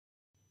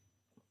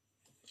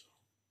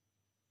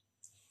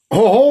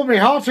Oh, me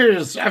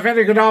hearties, a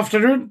very good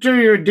afternoon to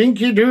you,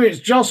 Dinky Doo. It's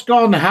just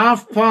gone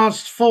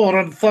 4:30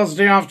 on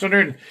Thursday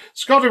afternoon.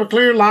 Scotty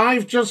McClure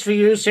live just for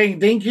you saying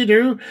Dinky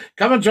Doo.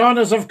 Come and join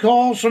us, of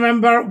course.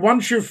 Remember,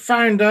 once you've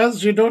found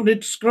us, you don't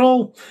need to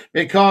scroll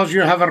because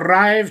you have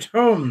arrived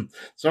home.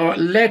 So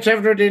let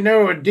everybody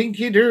know,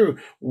 Dinky Doo,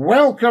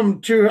 welcome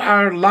to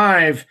our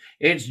live.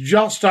 It's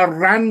just a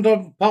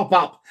random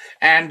pop-up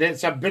and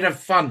it's a bit of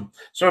fun.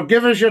 So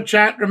give us your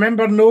chat.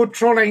 Remember, no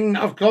trolling,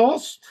 of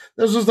course.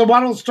 This is the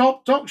world's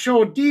top talk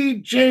show,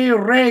 DJ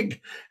Reg.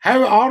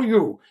 How are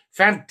you?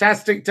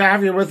 Fantastic to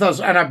have you with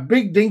us, and a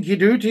big dinky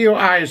do to you,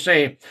 I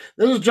say.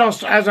 This is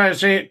just, as I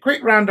say,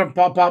 quick random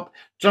pop-up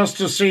just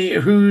to see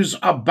who's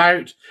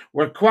about.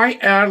 We're quite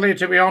early,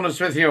 to be honest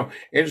with you.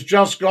 It's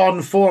just gone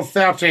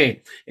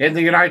 4:30 in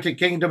the United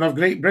Kingdom of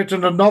Great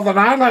Britain and Northern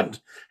Ireland.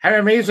 How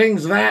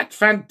amazing's that?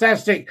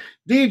 Fantastic.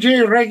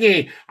 DJ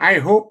Reggie, I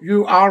hope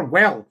you are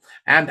well.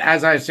 And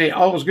as I say,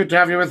 always good to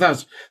have you with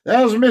us.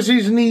 There's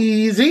Mrs.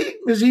 Sneezy,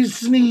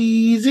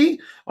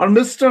 or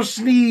Mr.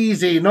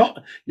 Sneezy.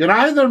 Not, you're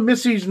either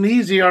Mrs.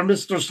 Sneezy or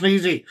Mr.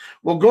 Sneezy.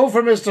 We'll go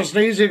for Mr.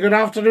 Sneezy. Good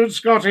afternoon,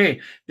 Scotty.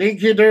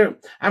 Thank you, do.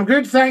 I'm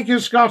good, thank you,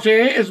 Scotty.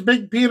 Is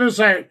Big Peter's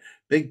out?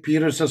 Big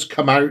Peter's has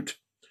come out.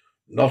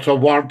 Not a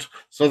word.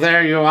 So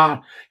there you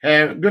are.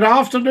 Good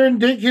afternoon,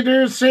 Dinky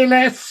Doo. Say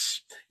less.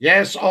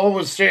 Yes,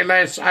 always say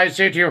less, I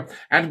say to you.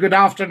 And good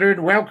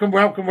afternoon. Welcome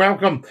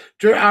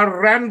to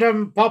our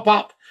random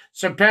pop-up.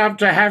 Superb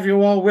to have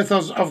you all with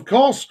us, of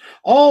course.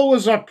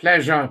 Always a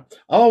pleasure.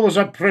 Always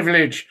a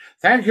privilege.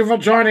 Thank you for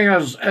joining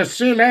us.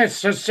 Say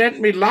less has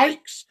sent me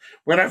likes.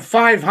 We're at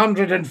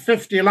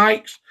 550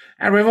 likes.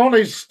 And we've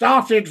only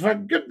started, for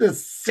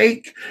goodness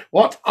sake.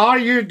 What are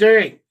you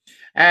doing?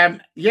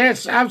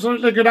 Yes,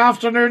 absolutely. Good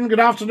afternoon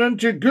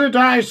to Good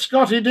Eye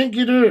Scotty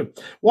Dinky Doo.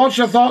 What's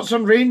your thoughts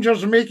on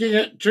Rangers making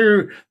it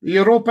to the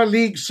Europa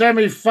League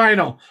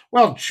semi-final?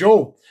 Well,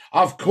 Joe,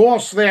 of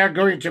course they are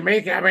going to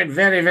make it. I mean,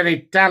 very,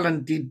 very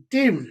talented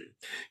team,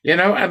 you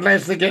know,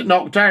 unless they get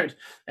knocked out.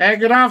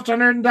 Good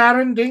afternoon,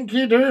 Darren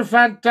Dinky Doo.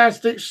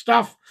 Fantastic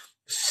stuff.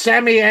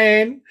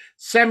 Samian.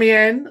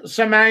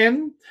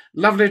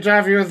 Lovely to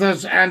have you with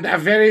us, and a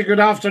very good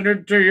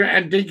afternoon to you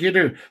and Dinky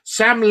Doo.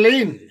 Sam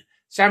Lane,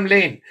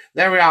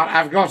 there we are.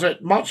 I've got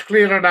it much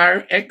clearer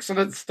now.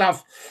 Excellent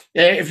stuff.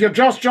 If you're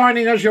just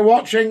joining us, you're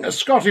watching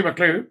Scotty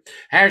McClue,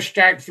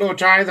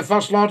 #FlowTie, the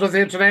first lot of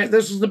the internet.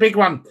 This is the big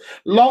one.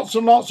 Lots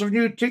and lots of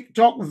new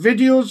TikTok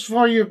videos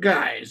for you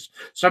guys.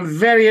 Some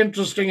very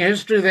interesting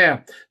history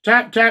there.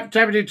 Tap,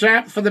 tappity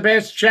tap for the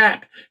best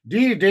chap.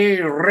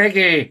 DJ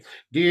Reggae,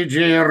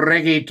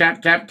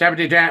 tap,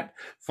 tappity tap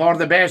for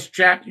the best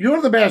chap.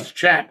 You're the best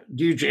chap,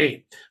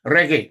 DJ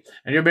Reggae,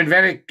 and you've been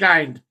very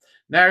kind.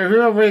 Now, who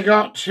have we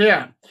got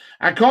here?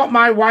 I caught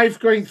my wife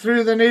going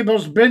through the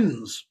neighbour's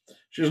bins.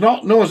 She's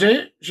not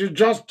nosy. She's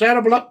just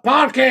terrible at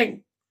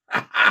parking.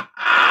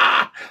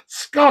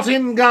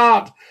 Scotland,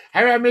 how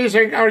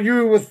amazing are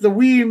you with the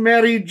wee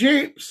merry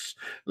japes?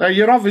 Now,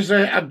 you're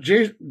obviously a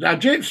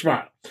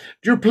japesman.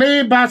 Do you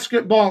play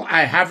basketball?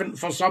 I haven't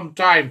for some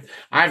time.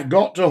 I've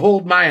got to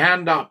hold my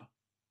hand up.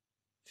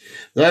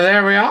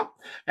 There we are.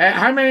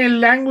 How many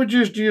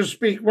languages do you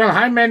speak? Well,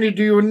 how many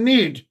do you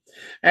need?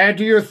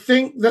 Do you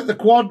think that the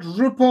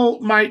quadruple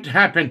might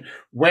happen?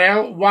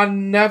 Well,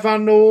 one never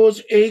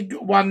knows,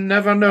 one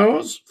never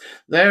knows.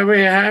 There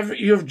we have.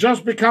 You've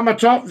just become a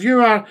top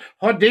viewer.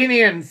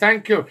 Hodanian,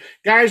 thank you.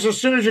 Guys, as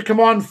soon as you come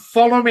on,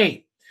 follow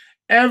me.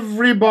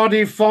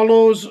 Everybody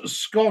follows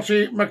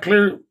Scotty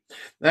McClue.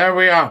 There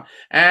we are.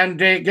 And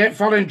get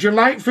following. Do you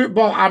like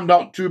football? I'm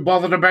not too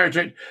bothered about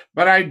it,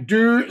 but I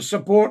do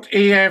support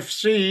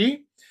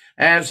AFC.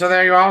 So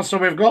there you are. So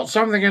we've got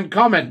something in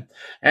common.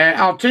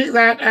 I'll take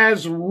that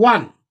as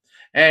one.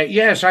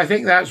 Yes, I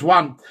think that's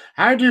one.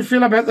 How do you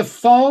feel about the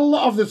fall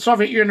of the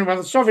Soviet Union? Well,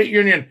 the Soviet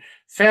Union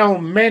fell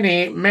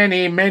many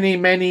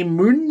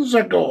moons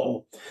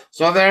ago.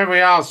 So there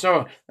we are.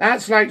 So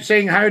that's like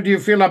saying, how do you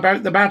feel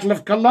about the Battle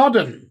of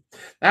Culloden?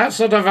 That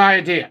sort of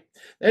idea.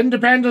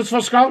 Independence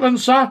for Scotland,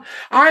 sir?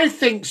 I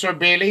think so,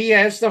 Bailey,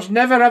 yes. There's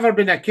never ever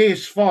been a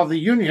case for the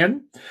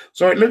Union,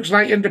 so it looks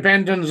like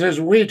independence is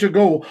way to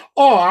go.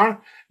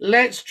 Or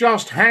let's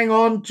just hang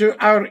on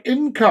to our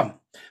income.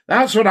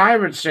 That's what I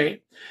would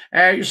say.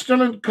 You're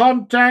still in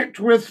contact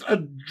with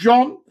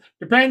John?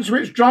 Depends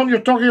which John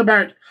you're talking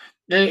about.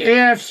 The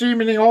AFC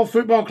meaning all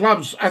football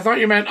clubs. I thought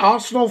you meant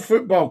Arsenal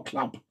Football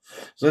Club.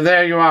 So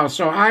there you are.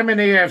 So I'm an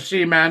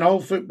AFC man, all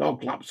football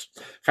clubs.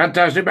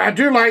 Fantastic. But I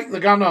do like the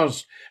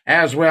Gunners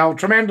as well.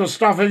 Tremendous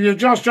stuff. If you've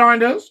just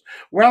joined us,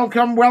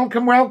 welcome.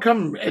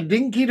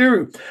 Dinky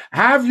Doo.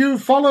 Have you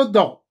followed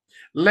though?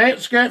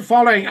 Let's get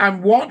following.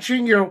 I'm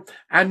watching you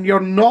and you're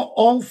not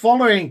all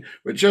following,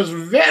 which is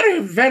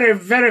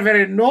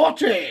very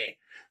naughty.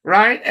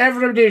 Right?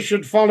 Everybody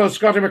should follow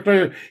Scotty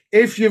McClue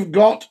if you've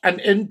got an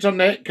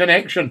internet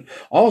connection.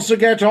 Also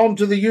get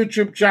onto the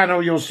YouTube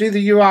channel. You'll see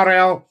the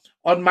URL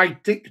on my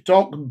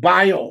TikTok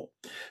bio.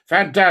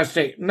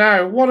 Fantastic.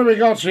 Now, what have we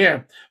got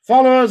here?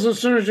 Follow us as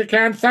soon as you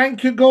can.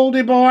 Thank you,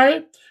 Goldie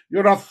boy.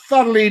 You're a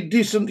thoroughly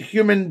decent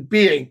human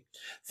being.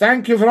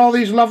 Thank you for all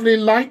these lovely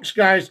likes,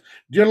 guys.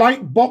 Do you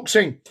like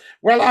boxing?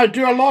 Well, I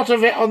do a lot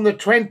of it on the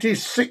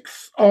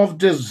 26th of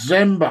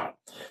December.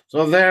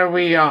 So there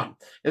we are.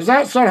 Is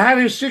that Sir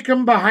Harry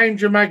Seacombe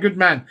behind you, my good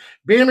man?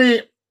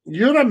 Bailey,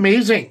 you're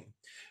amazing.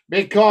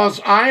 Because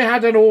I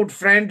had an old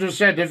friend who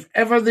said, if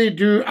ever they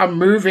do a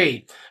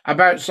movie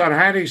about Sir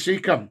Harry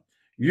Seacombe,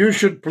 you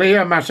should play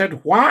him. I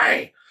said,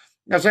 why?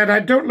 I said,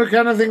 I don't look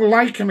anything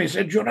like him. He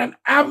said, you're an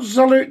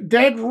absolute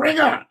dead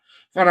ringer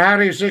for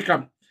Harry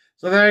Seacombe.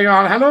 So there you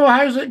are. Hello,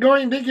 how's it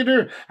going? Dinky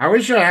do? I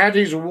wish I had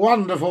his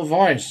wonderful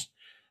voice.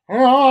 Yes,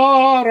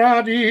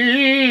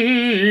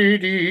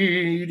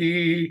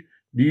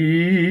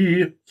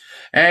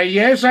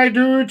 I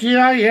do,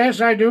 Tia.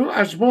 Yes, I do.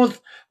 As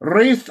both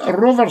Wraith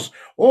Rovers.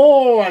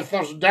 Oh, if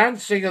there's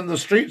dancing in the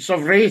streets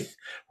of Wraith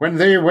when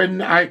they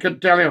win, I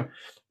could tell you.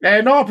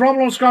 No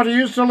problem, Scott. I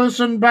used to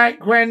listen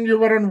back when you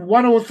were on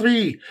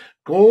 103.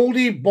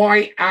 Goldie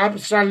boy,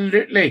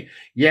 absolutely.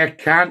 You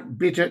can't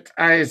beat it,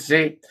 I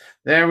say.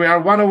 There we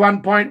are,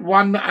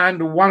 101.1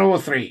 and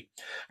 103.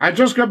 I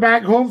just got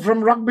back home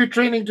from rugby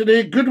training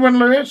today. Good one,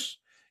 Lewis.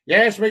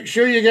 Yes, make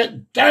sure you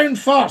get down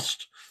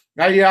first.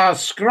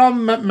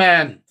 Scrum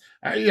man.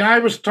 I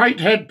was tight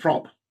head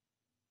prop.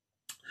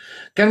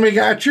 Can we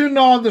get a tune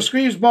on the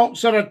squeeze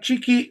box or a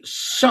cheeky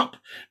sup?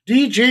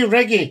 DJ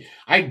Reggae.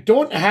 I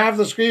don't have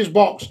the squeeze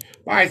box,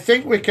 but I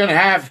think we can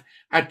have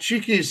a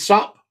cheeky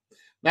sup.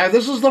 Now,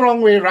 this is the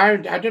wrong way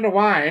around. I don't know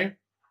why.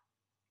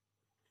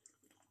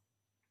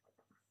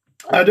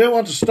 I don't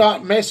want to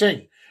start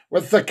messing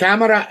with the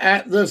camera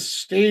at this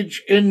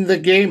stage in the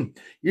game.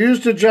 You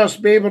used to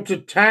just be able to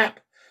tap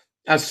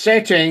a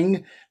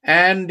setting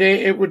and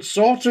it would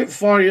sort it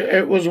for you.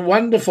 It was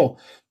wonderful.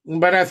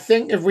 But I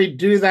think if we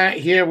do that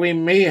here, we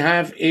may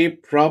have a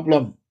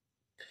problem.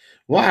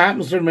 What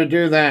happens when we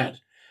do that?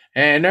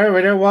 No,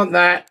 we don't want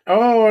that.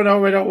 Oh,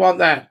 no, we don't want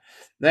that.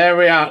 There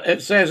we are.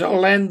 It says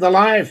it'll end the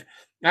live.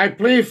 I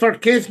play for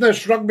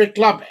Caithness Rugby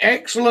Club.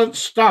 Excellent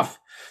stuff.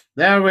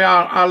 There we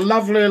are. A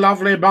lovely,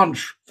 lovely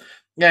bunch.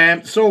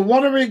 So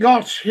what have we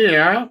got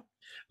here?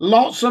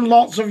 Lots and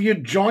lots of you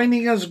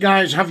joining us,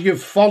 guys. Have you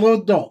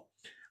followed, though?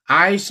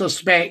 I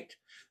suspect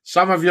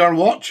some of you are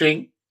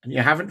watching and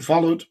you haven't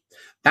followed.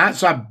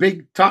 That's a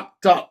big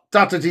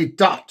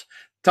tut-tut-tuttity-tut.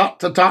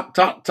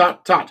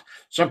 Tut-tut-tut-tut-tut.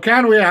 So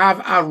can we have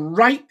a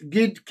right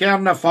good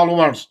cairn of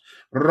followers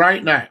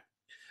right now?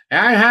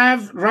 I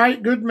have,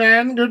 right, good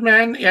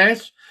man,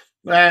 yes.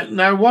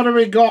 Now, what have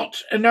we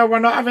got? No, we're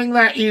not having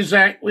that,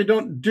 Isaac. We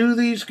don't do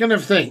these kind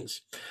of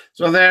things.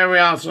 So there we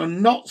are. So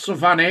not so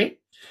funny.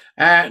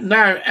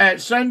 Now,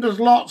 send us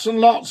lots and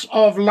lots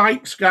of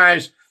likes,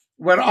 guys.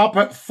 We're up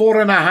at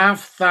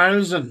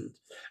 4,500.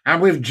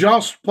 And we've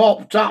just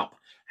popped up.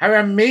 How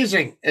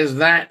amazing is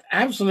that?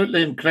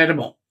 Absolutely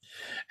incredible.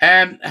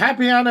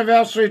 Happy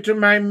anniversary to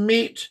my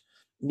mate.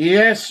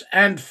 Yes,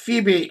 and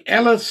Phoebe.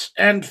 Ellis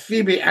and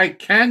Phoebe. I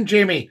can,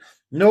 Jamie.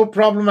 No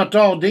problem at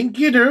all.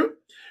 Dinky do.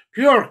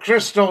 Pure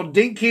crystal.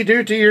 Dinky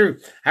do to you.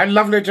 How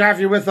lovely to have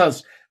you with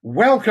us.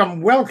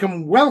 Welcome,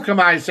 welcome,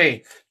 welcome, I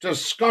say, to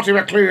Scotty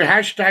McClue.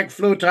 Hashtag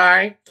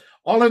FlowTie.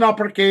 All in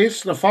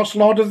uppercase. The first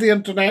lord of the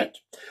internet.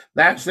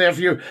 That's there for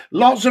you.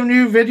 Lots of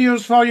new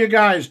videos for you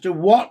guys to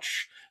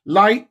watch,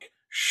 like,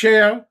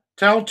 share,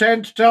 tell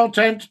 10 to tell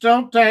 10 to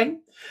tell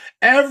 10.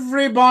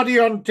 Everybody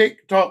on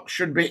TikTok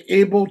should be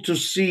able to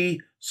see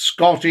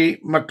Scotty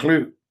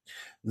McClue.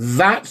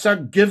 That's a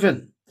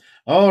given.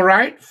 All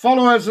right,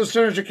 follow us as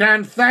soon as you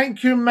can.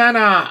 Thank you,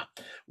 Mana.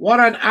 What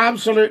an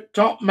absolute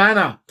top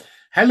Mana.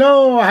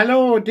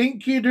 Hello,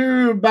 Dinky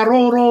Doo,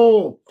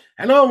 Baroro.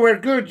 Hello, we're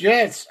good.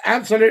 Yes,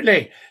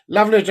 absolutely.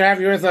 Lovely to have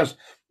you with us.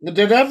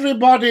 Did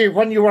everybody,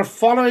 when you were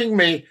following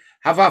me,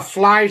 have a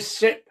fly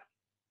sip?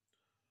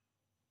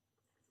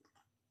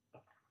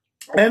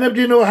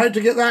 Anybody know how to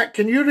get that?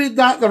 Can you read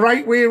that the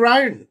right way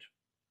round?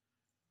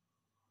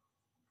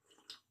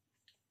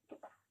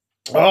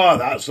 Oh,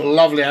 that's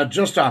lovely.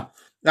 Just a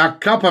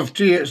cup of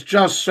tea. It's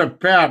just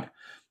superb.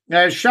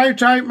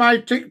 Shout out my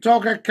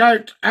TikTok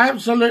account.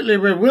 Absolutely,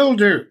 we will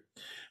do.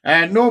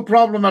 No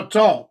problem at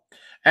all.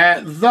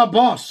 The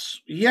boss.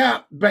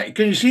 Yeah, but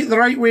can you see it the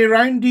right way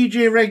around,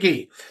 DJ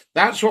Reggae?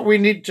 That's what we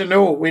need to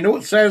know. We know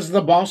it says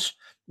the boss,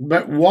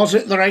 but was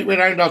it the right way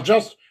around? I'll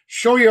just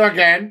show you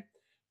again.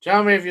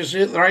 Tell me if you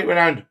see it the right way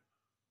around.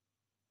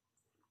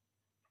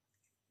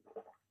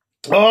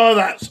 Oh,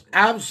 that's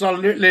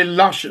absolutely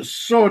luscious.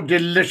 So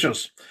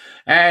delicious.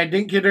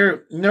 Dinky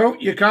do. No,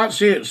 you can't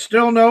see it.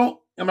 Still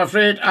no, I'm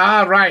afraid.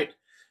 Right.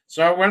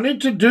 So we'll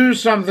need to do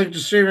something to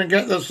see if we can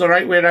get this the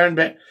right way around.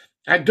 But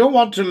I don't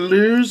want to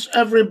lose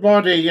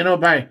everybody,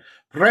 by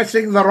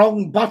pressing the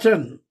wrong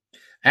button.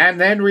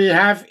 And then we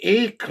have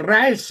a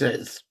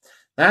crisis.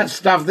 That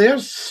stuff,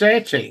 there's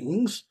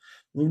settings.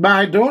 But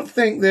I don't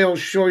think they'll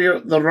show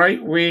you the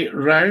right way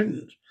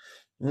round.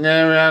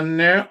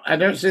 No, I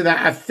don't see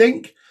that. I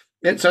think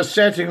it's a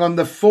setting on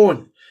the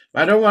phone.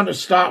 I don't want to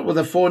start with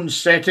the phone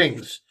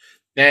settings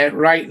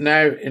right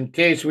now in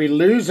case we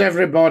lose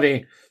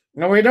everybody.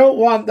 No, we don't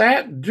want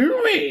that,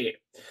 do we?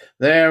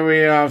 There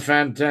we are,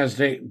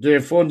 fantastic. The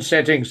phone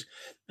settings.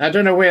 I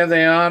don't know where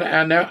they are.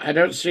 I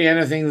don't see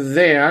anything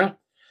there.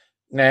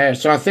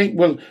 So I think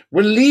we'll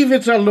leave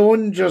it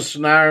alone just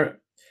now,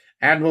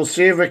 and we'll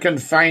see if we can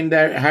find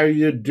out how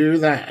you do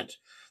that.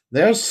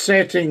 There's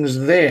settings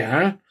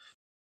there.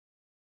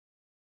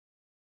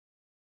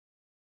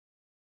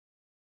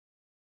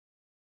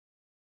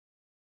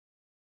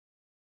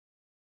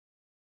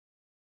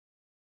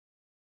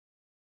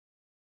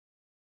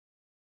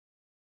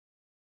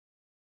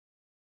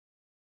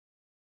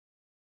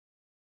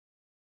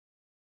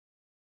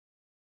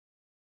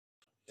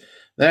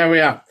 There we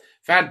are.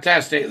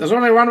 Fantastic. There's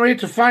only one way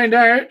to find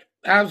out.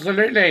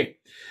 Absolutely.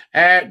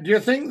 Do you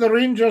think the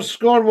Rangers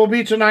score will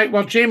be tonight?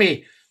 Well,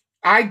 Jamie,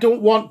 I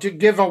don't want to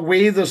give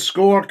away the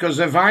score, because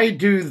if I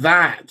do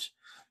that,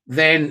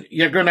 then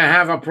you're going to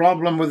have a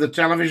problem with the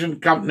television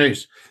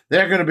companies.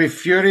 They're going to be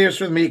furious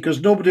with me because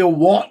nobody will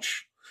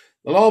watch.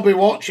 They'll all be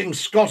watching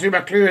Scottie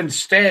McClue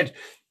instead.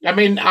 I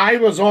mean, I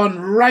was on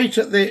right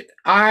at the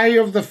eye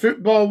of the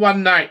football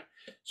one night,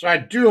 so I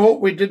do hope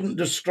we didn't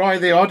destroy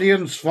the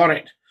audience for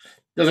it.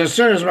 Because as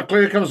soon as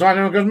McClue comes on,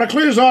 everyone goes,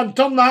 McClue's on,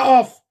 turn that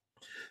off.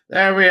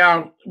 There we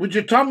are. Would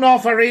you turn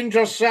off a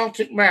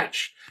Rangers-Celtic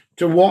match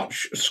to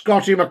watch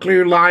Scottie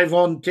McClue live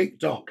on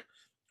TikTok?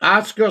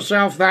 Ask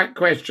yourself that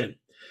question.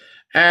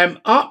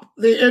 Up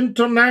the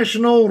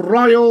International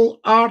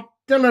Royal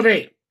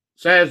Artillery,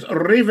 says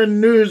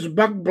Raven News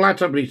Bug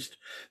Blatterbeast.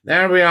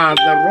 There we are,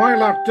 the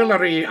Royal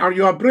Artillery. Are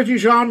you a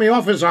British Army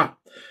officer?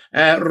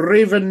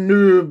 Raven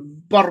News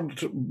Bird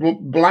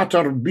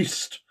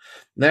Blatterbeast.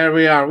 There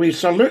we are. We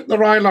salute the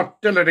Royal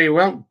Artillery.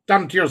 Well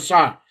done to you,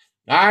 sir.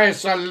 I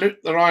salute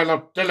the Royal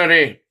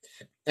Artillery.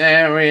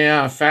 There we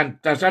are.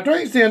 Fantastic. I don't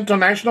think it's the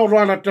International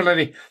Royal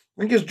Artillery. I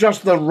think it's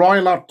just the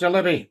Royal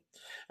Artillery.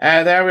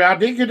 There we are.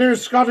 Dinky-doo,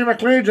 Scottie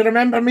McClue. Do you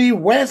remember me?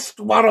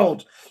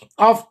 Westworld.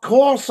 Of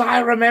course I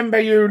remember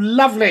you.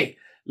 Lovely.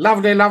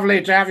 Lovely,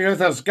 lovely to have you with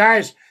us.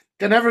 Guys,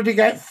 can everybody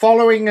get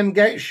following and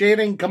get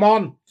sharing? Come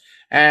on.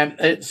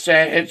 It's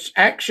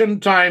action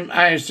time,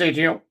 I say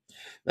to you.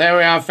 There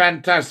we are,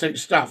 fantastic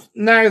stuff.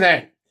 Now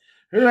then,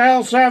 who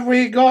else have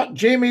we got?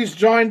 Jamie's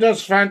joined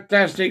us.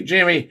 Fantastic,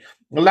 Jamie.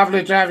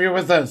 Lovely to have you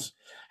with us.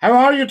 How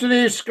are you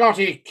today,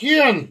 Scotty?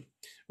 Kieran,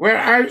 we're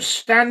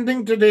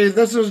outstanding today.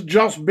 This has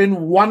just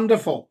been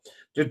wonderful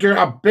to do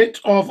a bit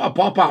of a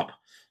pop-up.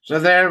 So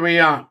there we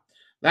are.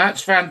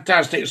 That's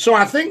fantastic. So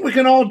I think we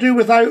can all do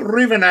without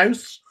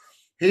Ravenhouse.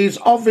 He's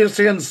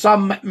obviously in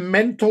some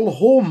mental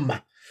home.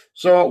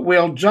 So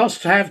we'll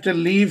just have to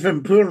leave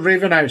him. Poor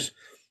Ravenhouse.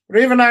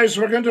 Ravenhouse,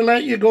 we're going to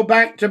let you go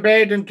back to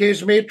bed in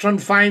case Matron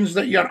finds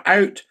that you're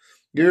out.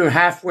 You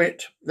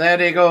half-wit. There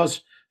he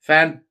goes.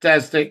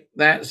 Fantastic.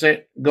 That's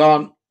it.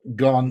 Gone,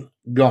 gone,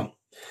 gone.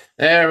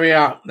 There we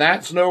are.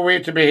 That's no way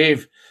to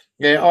behave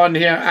on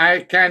here,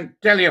 I can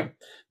tell you.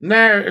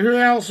 Now, who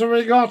else have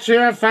we got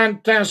here?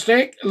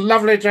 Fantastic.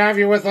 Lovely to have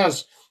you with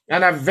us.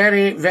 And a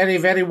very, very,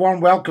 very warm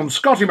welcome.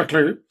 Scottie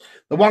McClue,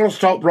 the world's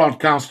top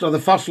broadcaster, the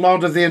first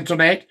lord of the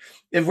internet.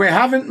 If we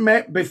haven't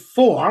met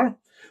before,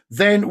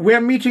 then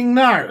we're meeting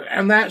now,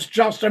 and that's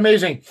just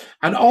amazing.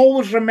 And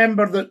always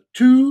remember that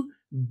 2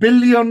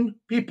 billion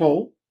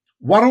people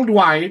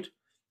worldwide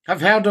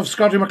have heard of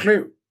Scottie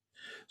McClue.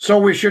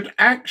 So you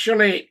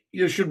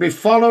should be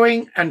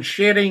following and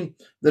sharing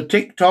the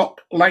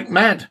TikTok like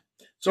mad,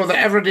 so that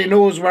everybody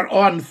knows we're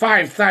on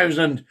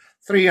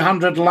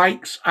 5,300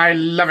 likes. I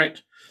love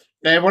it.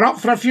 We're up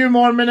for a few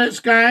more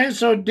minutes, guys,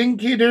 so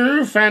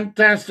dinky-doo,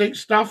 fantastic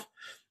stuff.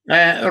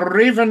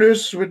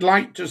 Ravenous would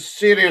like to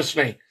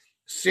seriously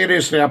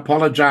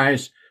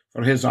apologize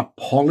for his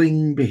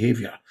appalling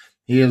behavior.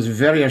 He is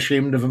very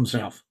ashamed of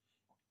himself.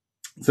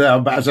 So,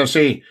 but as I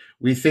say,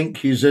 we think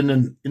he's in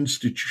an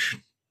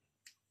institution.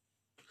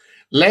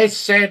 Less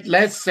said,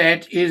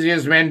 easy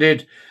as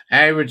mended,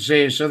 I would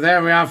say. So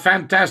there we are,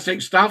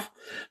 fantastic stuff.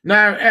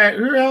 Now,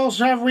 who else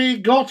have we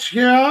got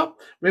here?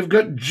 We've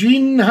got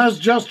Jean has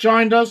just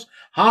joined us.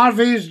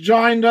 Harvey's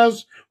joined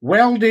us.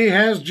 Weldy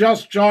has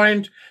just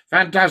joined.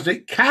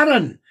 Fantastic.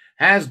 Karen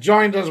has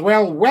joined as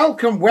well.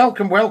 Welcome,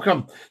 welcome,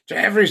 welcome to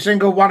every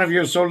single one of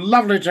you. So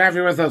lovely to have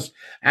you with us.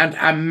 And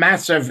a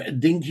massive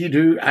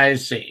dinky-doo, I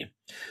say.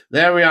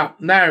 There we are.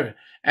 Now,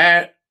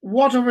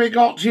 what have we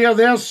got here?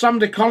 There's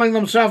somebody calling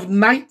themselves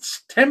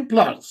Knights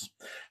Templars.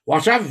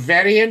 What a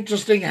very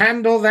interesting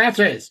handle that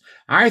is.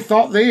 I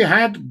thought they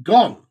had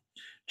gone.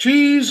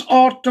 Cheese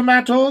or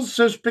tomatoes,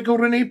 says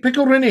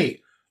Picklerini.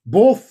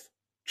 Both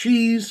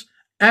cheese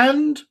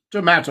and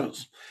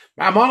tomatoes.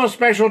 I'm on a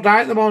special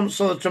diet at the moment,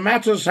 so the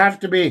tomatoes have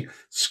to be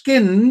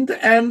skinned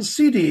and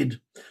seeded.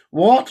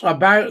 What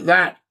about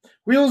that?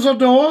 Wheels or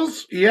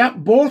doors? Yeah,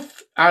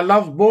 both. I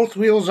love both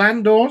wheels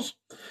and doors.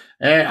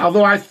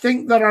 Although I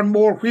think there are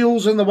more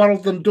wheels in the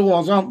world than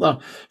doors, aren't there?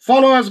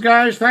 Follow us,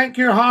 guys. Thank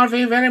you,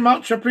 Harvey. Very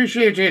much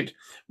appreciated.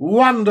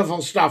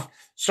 Wonderful stuff.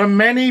 So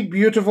many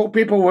beautiful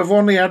people. We've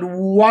only had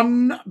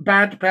one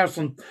bad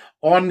person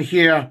on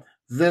here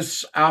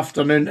this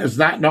afternoon. Is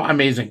that not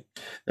amazing?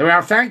 There we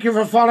are. Thank you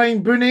for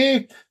following,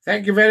 Booney.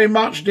 Thank you very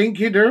much,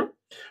 Dinky-doo.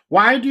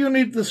 Why do you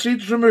need the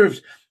seeds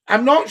removed?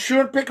 I'm not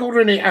sure, Pickle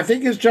Rooney. I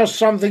think it's just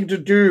something to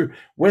do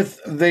with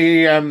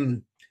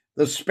the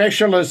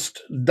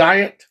specialist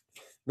diet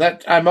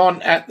that I'm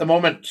on at the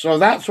moment. So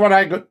that's what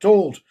I got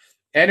told.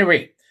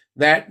 Anyway,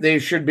 that they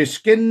should be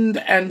skinned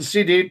and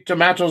seeded.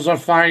 Tomatoes are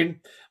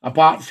fine,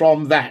 apart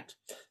from that.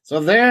 So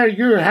there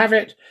you have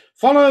it.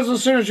 Follow us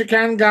as soon as you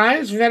can,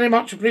 guys. Very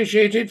much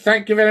appreciated.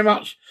 Thank you very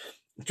much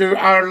to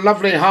our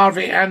lovely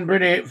Harvey and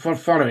Bruni for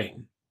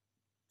following.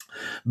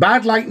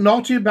 Bad like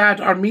naughty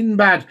bad or mean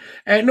bad.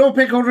 No,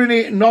 Pickle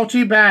Rooney,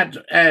 naughty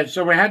bad.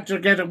 So we had to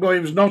get him going.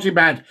 He was naughty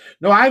bad.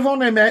 No, I've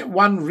only met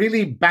one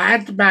really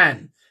bad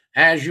man,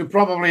 as you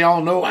probably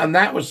all know, and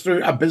that was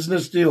through a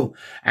business deal.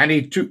 And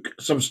he took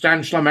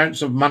substantial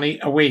amounts of money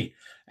away.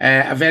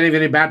 A very,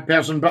 very bad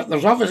person. But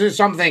there's obviously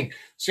something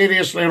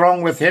seriously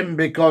wrong with him,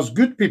 because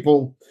good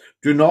people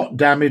do not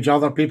damage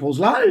other people's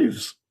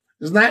lives.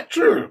 Isn't that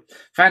true?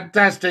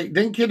 Fantastic.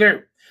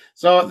 Dinky-doo.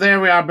 So there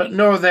we are. But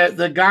no,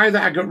 the guy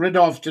that I got rid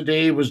of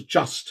today was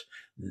just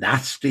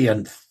nasty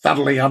and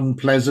thoroughly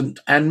unpleasant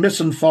and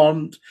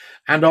misinformed,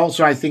 and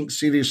also, I think,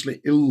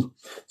 seriously ill.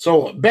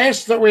 So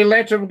best that we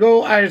let him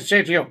go, I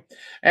say to you.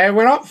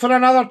 We're up for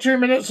another 2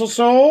 minutes or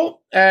so.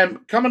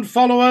 Come and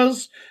follow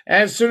us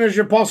as soon as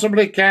you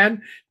possibly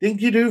can.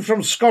 Dinky-doo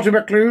from Scotty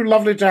McClue.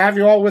 Lovely to have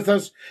you all with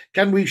us.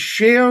 Can we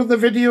share the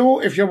video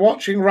if you're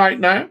watching right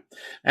now?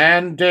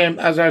 And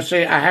as I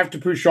say, I have to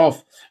push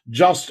off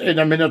just in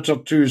a minute or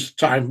two's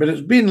time. But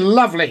it's been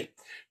lovely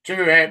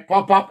to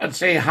pop up and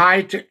say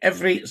hi to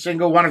every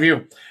single one of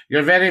you.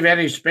 You're very,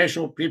 very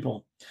special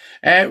people.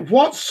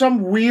 What's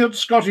some weird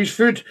Scottish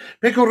food?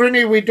 Pickle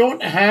Rooney, we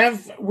don't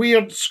have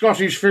weird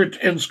Scottish food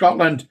in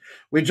Scotland.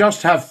 We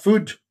just have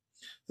food.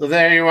 So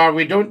there you are.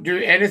 We don't do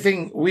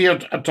anything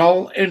weird at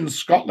all in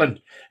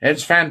Scotland.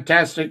 It's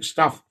fantastic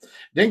stuff.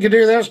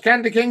 Dinky-doo, there's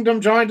Candy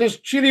Kingdom joined us.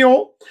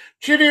 Cheerio.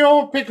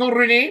 Cheerio, Pickle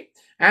Rooney.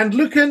 And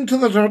look into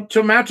the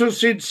tomato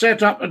seed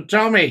setup and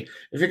tell me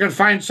if you can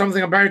find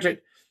something about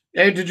it.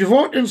 Did you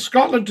vote in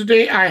Scotland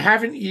today? I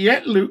haven't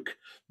yet, Luke,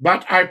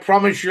 but I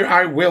promise you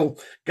I will.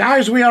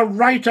 Guys, we are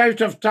right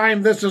out of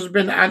time. This has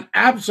been an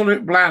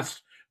absolute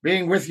blast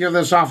being with you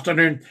this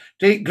afternoon.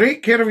 Take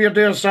great care of your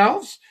dear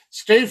selves.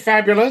 Stay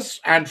fabulous.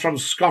 And from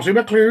Scotty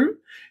McClue,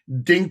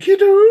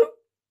 Dinky-doo.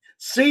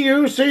 See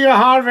you,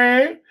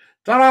 Harvey.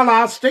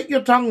 Ta-ra-la. Stick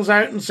your tongues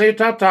out and say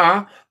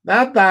ta-ta.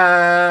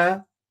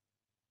 Bye-bye.